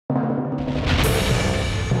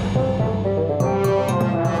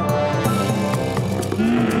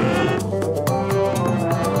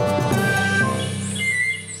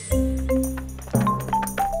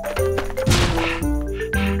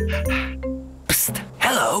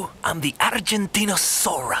Hello, I'm the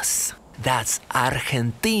Argentinosaurus. That's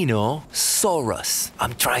Argentinosaurus.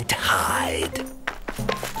 I'm trying to hide.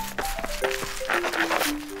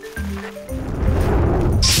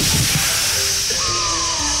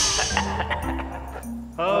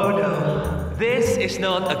 Oh no, this is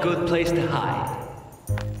not a good place to hide.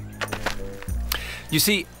 You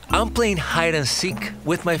see, I'm playing hide and seek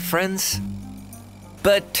with my friends,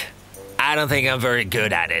 but I don't think I'm very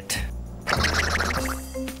good at it.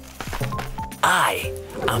 I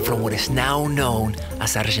am from what is now known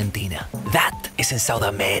as Argentina. That is in South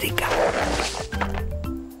America.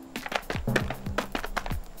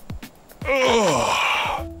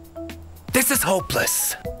 Ugh. This is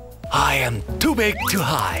hopeless. I am too big to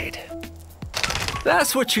hide.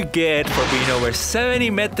 That's what you get for being over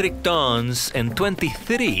 70 metric tons and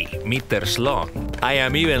 23 meters long. I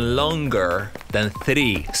am even longer than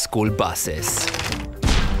 3 school buses.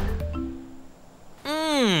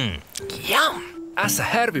 Yum! As a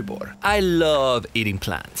herbivore, I love eating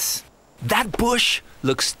plants. That bush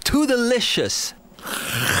looks too delicious.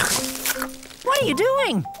 What are you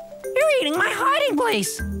doing? You're eating my hiding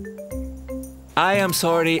place. I am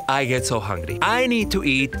sorry I get so hungry. I need to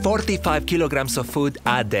eat 45 kilograms of food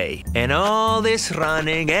a day. And all this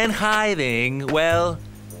running and hiding, well,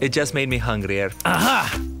 it just made me hungrier.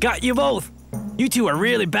 Aha! Got you both. You two are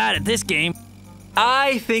really bad at this game.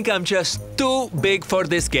 I think I'm just too big for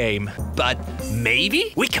this game. But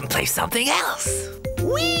maybe we can play something else.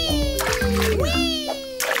 Whee! Whee!